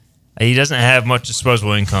college. He doesn't have much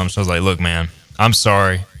disposable income. So I was like, look, man, I'm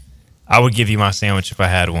sorry. I would give you my sandwich if I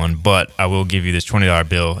had one, but I will give you this $20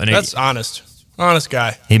 bill. And that's honest. Honest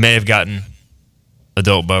guy. He may have gotten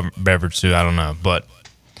adult beverage too, I don't know, but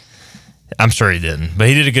I'm sure he didn't. But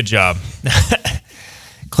he did a good job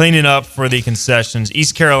cleaning up for the concessions.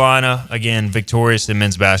 East Carolina, again, victorious in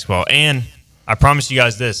men's basketball. And I promise you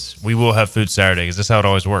guys this, we will have food Saturday because that's how it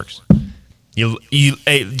always works.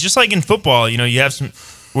 Just like in football, you have some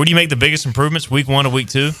 – where do you make the biggest improvements, week 1 to week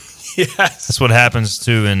 2? Yes. That's what happens,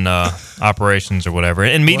 too, in operations or whatever.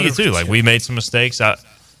 And media, too. Like, we made some mistakes.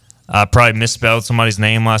 I probably misspelled somebody's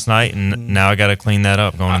name last night, and now I got to clean that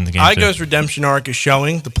up going into the game. Igo's redemption arc is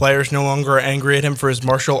showing. The players no longer are angry at him for his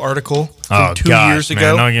Marshall article from 2 years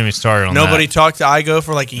ago. Don't get me started on Nobody that. talked to Igo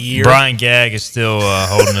for like a year. Brian Gagg is still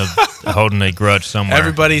holding a grudge somewhere.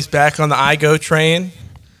 Everybody's back on the Igo train,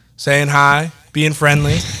 saying hi, being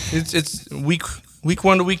friendly. It's week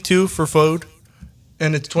 1 to week 2 for Fode.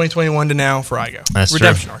 And it's 2021 to now for Igo. That's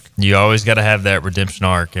redemption true. arc. You always got to have that redemption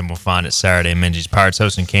arc, and we'll find it Saturday in Minji's. Pirates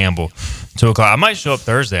hosting Campbell, 2 o'clock. I might show up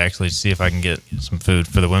Thursday, actually, to see if I can get some food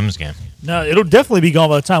for the women's game. No, it'll definitely be gone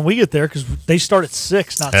by the time we get there because they start at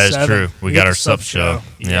 6, not 7. That's true. We got our sub show.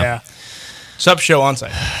 Yeah. Sub show on site.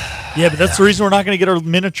 Yeah, but that's the reason we're not going to get our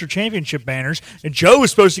miniature championship banners. And Joe was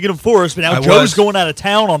supposed to get them for us, but now Joe's going out of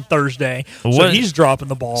town on Thursday, so he's dropping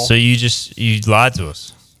the ball. So you lied to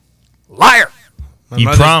us. Liar! You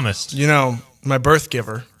promised. My birth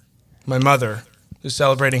giver, my mother, is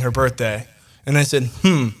celebrating her birthday. And I said,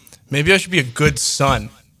 maybe I should be a good son.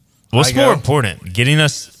 What's more important, getting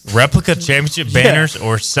us replica championship banners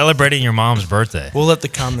or celebrating your mom's birthday? We'll let the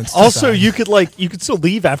comments Also, decide. you could still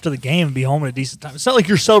leave after the game and be home at a decent time. It's not like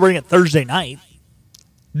you're celebrating it Thursday night.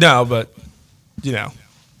 No, but, Yeah.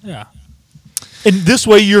 And this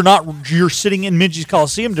way, you're sitting in Minji's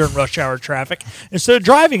Coliseum during rush hour traffic instead of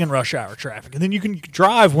driving in rush hour traffic, and then you can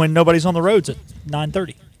drive when nobody's on the roads at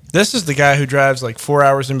 9:30. This is the guy who drives like 4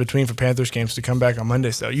 hours in between for Panthers games to come back on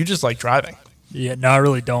Mondays. Though you just like driving. Yeah, no, I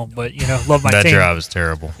really don't. But love my team. That drive is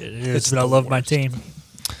terrible. It is, but I love my team.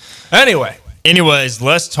 Anyways,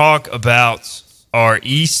 let's talk about our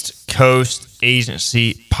East Coast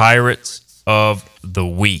Agency Pirates of the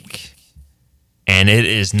Week, and it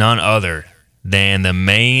is none other than the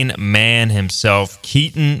main man himself,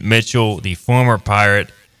 Keaton Mitchell, the former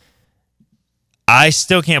Pirate. I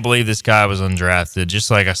still can't believe this guy was undrafted,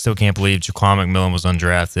 just like I still can't believe Jaquan McMillan was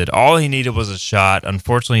undrafted. All he needed was a shot.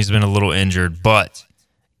 Unfortunately, he's been a little injured, but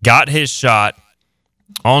got his shot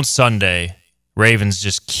on Sunday. Ravens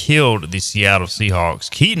just killed the Seattle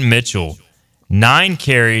Seahawks. Keaton Mitchell, 9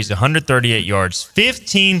 carries, 138 yards,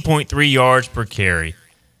 15.3 yards per carry.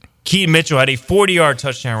 Keaton Mitchell had a 40-yard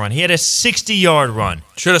touchdown run. He had a 60-yard run.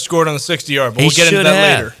 Should have scored on the 60-yard, but we'll get into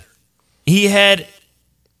that later.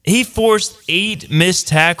 He forced 8 missed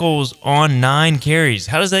tackles on 9 carries.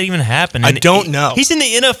 How does that even happen? I don't know. He's in the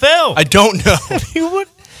NFL. I don't know. I mean, what?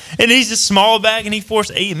 And he's a small back, and he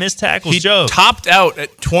forced 8 missed tackles. He topped out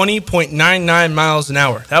at 20.99 miles an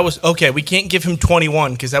hour. That was okay. We can't give him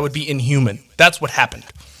 21 because that would be inhuman. That's what happened.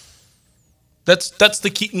 That's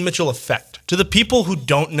the Keaton Mitchell effect. To the people who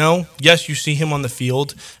don't know, yes, you see him on the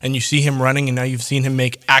field and you see him running, and now you've seen him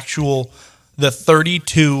make the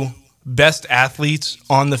 32 best athletes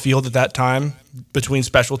on the field at that time between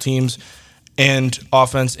special teams and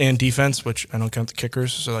offense and defense, which I don't count the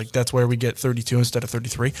kickers, so like that's where we get 32 instead of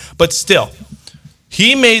 33. But still,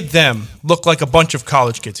 he made them look like a bunch of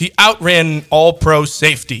college kids. He outran an all-pro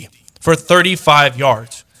safety for 35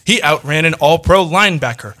 yards. He outran an all-pro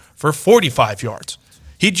linebacker for 45 yards.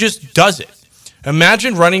 He just does it.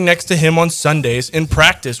 Imagine running next to him on Sundays in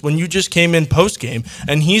practice when you just came in post-game,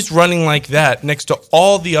 and he's running like that next to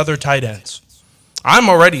all the other tight ends. I'm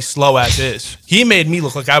already slow as is. He made me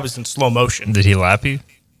look like I was in slow motion. Did he lap you?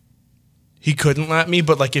 He couldn't lap me,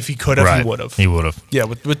 but like if he could have, he would have. He would have. Yeah,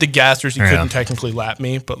 with the gassers, he couldn't technically lap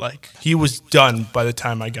me, but like he was done by the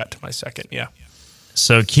time I got to my second. Yeah.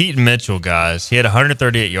 So Keaton Mitchell, guys, he had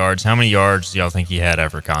 138 yards. How many yards do y'all think he had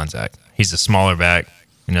after contact? He's a smaller back.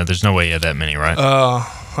 There's no way he had that many, right?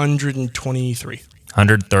 123.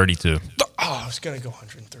 132. Oh, I was going to go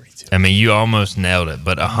 132. I mean, you almost nailed it,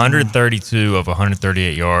 but 132 of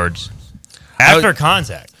 138 yards after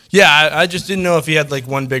contact. Yeah, I just didn't know if he had like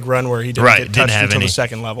one big run where he didn't get touched until the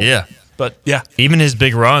second level. Yeah. But yeah. Even his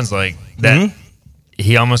big runs like that,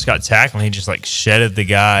 he almost got tackled and he just like shedded the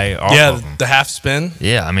guy off of him. The half spin.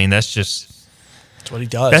 Yeah, I mean, that's what he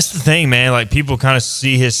does. That's the thing, man. Like people kind of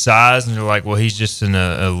see his size and they're like, well, he's just an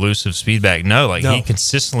elusive speed back. No, he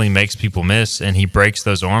consistently makes people miss and he breaks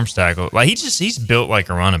those arms tackles. Like he's built like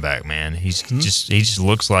a running back, man. He just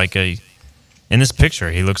looks like in this picture,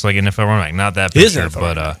 he looks like an NFL running back. Not that picture,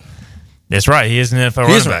 but that's right. He is an NFL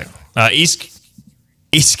running back.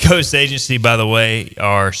 East Coast Agency, by the way,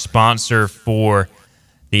 our sponsor for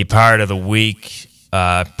the Pirate of the Week.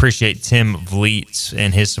 Appreciate Tim Vliet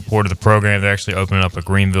and his support of the program. They're actually opening up a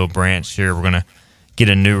Greenville branch here. We're going to get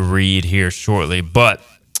a new read here shortly. But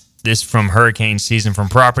this from hurricane season, from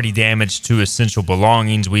property damage to essential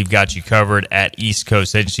belongings, we've got you covered at East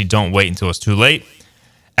Coast Agency. Don't wait until it's too late.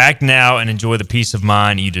 Act now and enjoy the peace of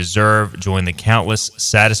mind you deserve. Join the countless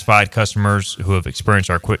satisfied customers who have experienced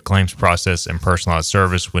our quick claims process and personalized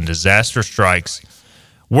service. When disaster strikes,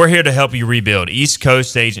 we're here to help you rebuild. East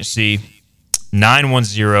Coast Agency,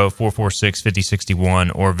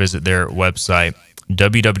 910-446-5061, or visit their website,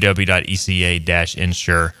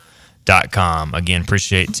 www.eca-insure.com. Again,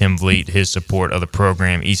 appreciate Tim Vliet, his support of the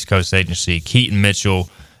program. East Coast Agency, Keaton Mitchell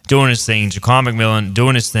doing his thing, Jaquan McMillan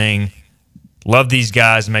doing his thing. Love these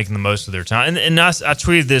guys making the most of their time. And I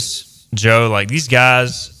tweeted this, Joe, like these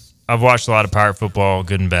guys, I've watched a lot of Pirate football,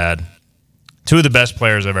 good and bad. Two of the best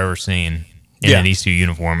players I've ever seen in an ECU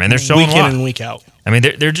uniform. And they're showing week in and week out. I mean,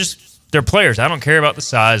 they're players. I don't care about the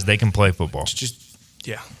size. They can play football. It's just,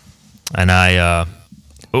 yeah. And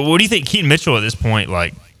what do you think Keaton Mitchell at this point,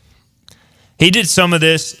 like, he did some of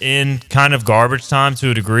this in kind of garbage time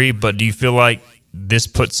to a degree, but do you feel like this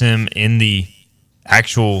puts him in the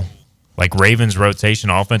actual, like, Ravens rotation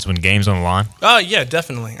offense when game's on the line? Yeah,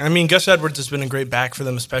 definitely. I mean, Gus Edwards has been a great back for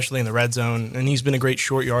them, especially in the red zone, and he's been a great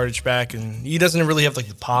short yardage back, and he doesn't really have, like,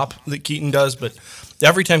 the pop that Keaton does, but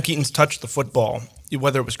every time Keaton's touched the football,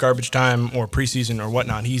 whether it was garbage time or preseason or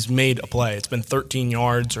whatnot, he's made a play. It's been 13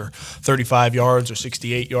 yards or 35 yards or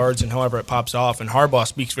 68 yards, and however it pops off. And Harbaugh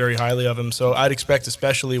speaks very highly of him. So I'd expect,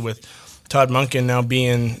 especially with Todd Monken now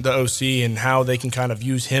being the OC and how they can kind of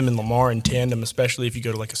use him and Lamar in tandem, especially if you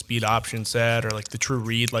go to like a speed option set or like the true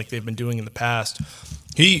read like they've been doing in the past,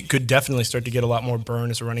 he could definitely start to get a lot more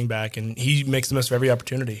burn as a running back, and he makes the most of every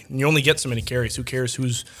opportunity. And you only get so many carries. Who cares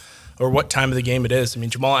or what time of the game it is? I mean,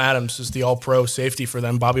 Jamal Adams is the all-pro safety for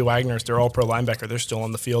them. Bobby Wagner is their all-pro linebacker. They're still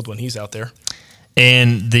on the field when he's out there.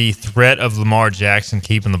 And the threat of Lamar Jackson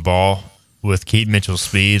keeping the ball with Keaton Mitchell's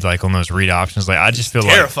speed, like on those read options, like I just feel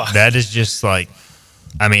terrifying. Like that is just like,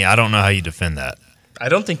 I mean, I don't know how you defend that. I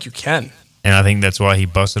don't think you can. And I think that's why he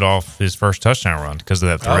busted off his first touchdown run, because of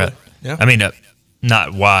that threat. Yeah. I mean,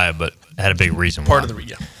 not why, but had a big reason Part why. of the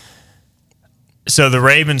reason. So the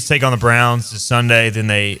Ravens take on the Browns this Sunday. Then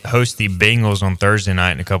they host the Bengals on Thursday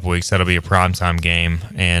night in a couple weeks. That'll be a primetime game.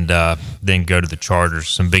 And then go to the Chargers.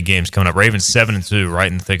 Some big games coming up. Ravens 7-2,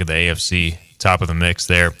 right in the thick of the AFC, top of the mix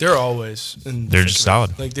there. They're always they're just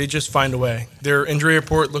solid. Like they just find a way. Their injury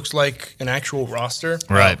report looks like an actual roster.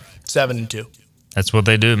 Right. 7-2. That's what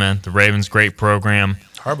they do, man. The Ravens, great program.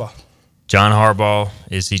 Harbaugh. John Harbaugh,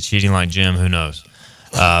 is he cheating like Jim? Who knows?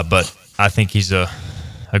 But I think he's a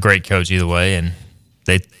great coach either way, and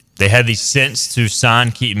they had the sense to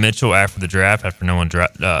sign Keaton Mitchell after the draft, after no one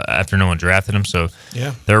drafted him. So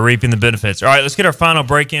yeah, they're reaping the benefits. All right, let's get our final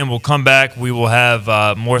break in. We'll come back. We will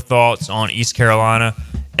have more thoughts on East Carolina,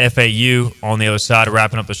 FAU on the other side,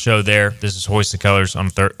 wrapping up the show there. This is Hoist the Colors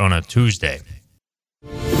on a Tuesday.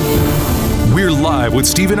 We're live with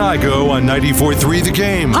Stephen Igo on 94.3 The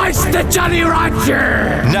Game. Hoist the Jolly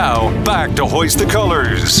Roger! Now, back to Hoist the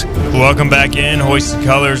Colors. Welcome back in, Hoist the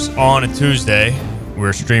Colors on a Tuesday.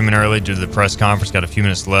 We're streaming early due to the press conference. Got a few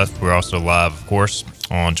minutes left. We're also live, of course,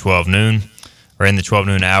 on 12 noon, or in the 12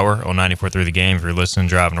 noon hour on 94.3 The Game if you're listening,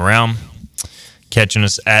 driving around, catching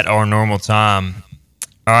us at our normal time.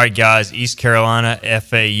 All right, guys, East Carolina,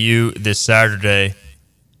 FAU this Saturday.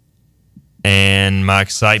 And my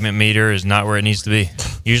excitement meter is not where it needs to be.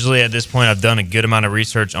 Usually at this point, I've done a good amount of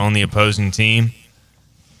research on the opposing team.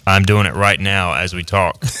 I'm doing it right now as we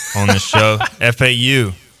talk on this show.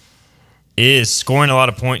 FAU is scoring a lot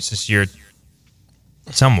of points this year,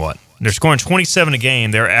 somewhat. They're scoring 27 a game.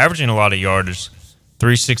 They're averaging a lot of yardage,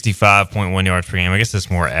 365.1 yards per game. I guess that's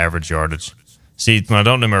more average yardage. See, when I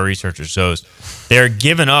don't do my research, it shows they're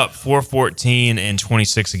giving up 414 and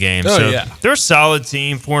 26 a game. They're a solid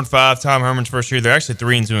team, 4-5. Tom Herman's first year. They're actually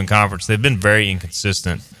 3-2 in conference. They've been very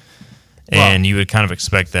inconsistent, and you would kind of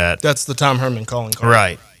expect that. That's the Tom Herman calling card.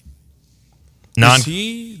 Right. Is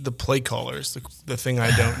he the play caller? Is the thing I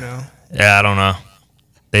don't know. Yeah, I don't know.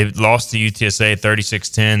 They lost to UTSA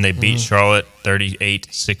 36-10. They beat Charlotte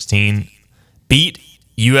 38-16. Beat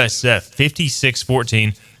USF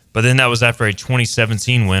 56-14. But then that was after a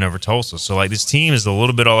 2017 win over Tulsa. So, this team is a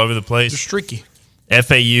little bit all over the place. They're streaky.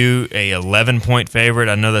 FAU, a 11-point favorite.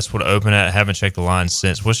 I know that's what it opened at. I haven't checked the line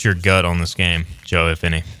since. What's your gut on this game, Joe, if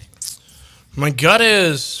any? My gut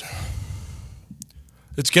is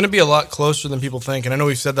it's going to be a lot closer than people think. And I know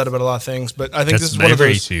we've said that about a lot of things, but I think this is one of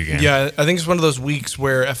those. Yeah, I think it's one of those weeks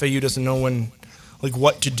where FAU doesn't know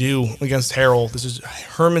what to do against Harrell. This is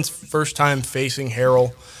Herman's first time facing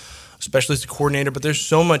Harrell, especially as a coordinator, but there's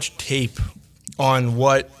so much tape on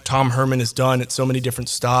what Tom Herman has done at so many different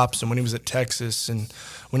stops, and when he was at Texas, and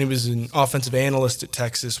when he was an offensive analyst at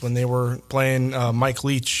Texas, when they were playing Mike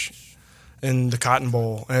Leach in the Cotton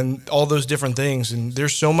Bowl, and all those different things. And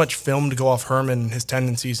there's so much film to go off Herman, his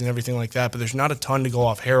tendencies and everything like that, but there's not a ton to go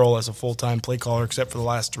off Harrell as a full-time play caller except for the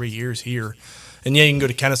last 3 years here. And yeah, you can go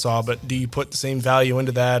to Kennesaw, but do you put the same value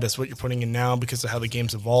into that as what you're putting in now because of how the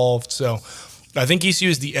game's evolved? So I think ECU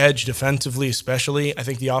is the edge defensively, especially. I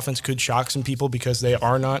think the offense could shock some people because they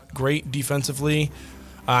are not great defensively.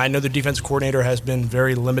 I know the defensive coordinator has been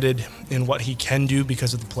very limited in what he can do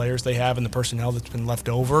because of the players they have and the personnel that's been left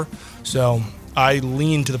over. So I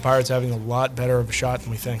lean to the Pirates having a lot better of a shot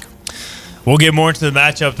than we think. We'll get more into the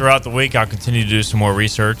matchup throughout the week. I'll continue to do some more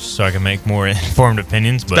research so I can make more informed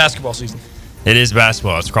opinions. But it's basketball season. It is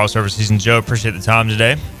basketball. It's crossover season. Joe, appreciate the time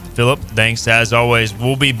today. Philip, thanks as always.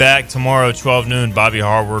 We'll be back tomorrow, 12 noon. Bobby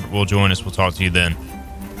Harward will join us. We'll talk to you then.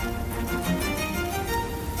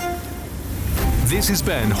 This has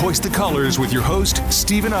been Hoist the Colors with your host,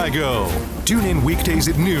 Stephen Igo. Tune in weekdays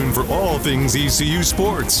at noon for all things ECU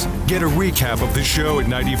sports. Get a recap of the show at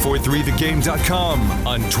 943thegame.com,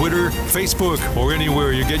 on Twitter, Facebook, or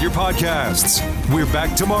anywhere you get your podcasts. We're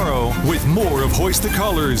back tomorrow with more of Hoist the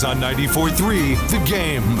Colors on 94.3 The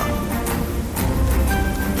Game.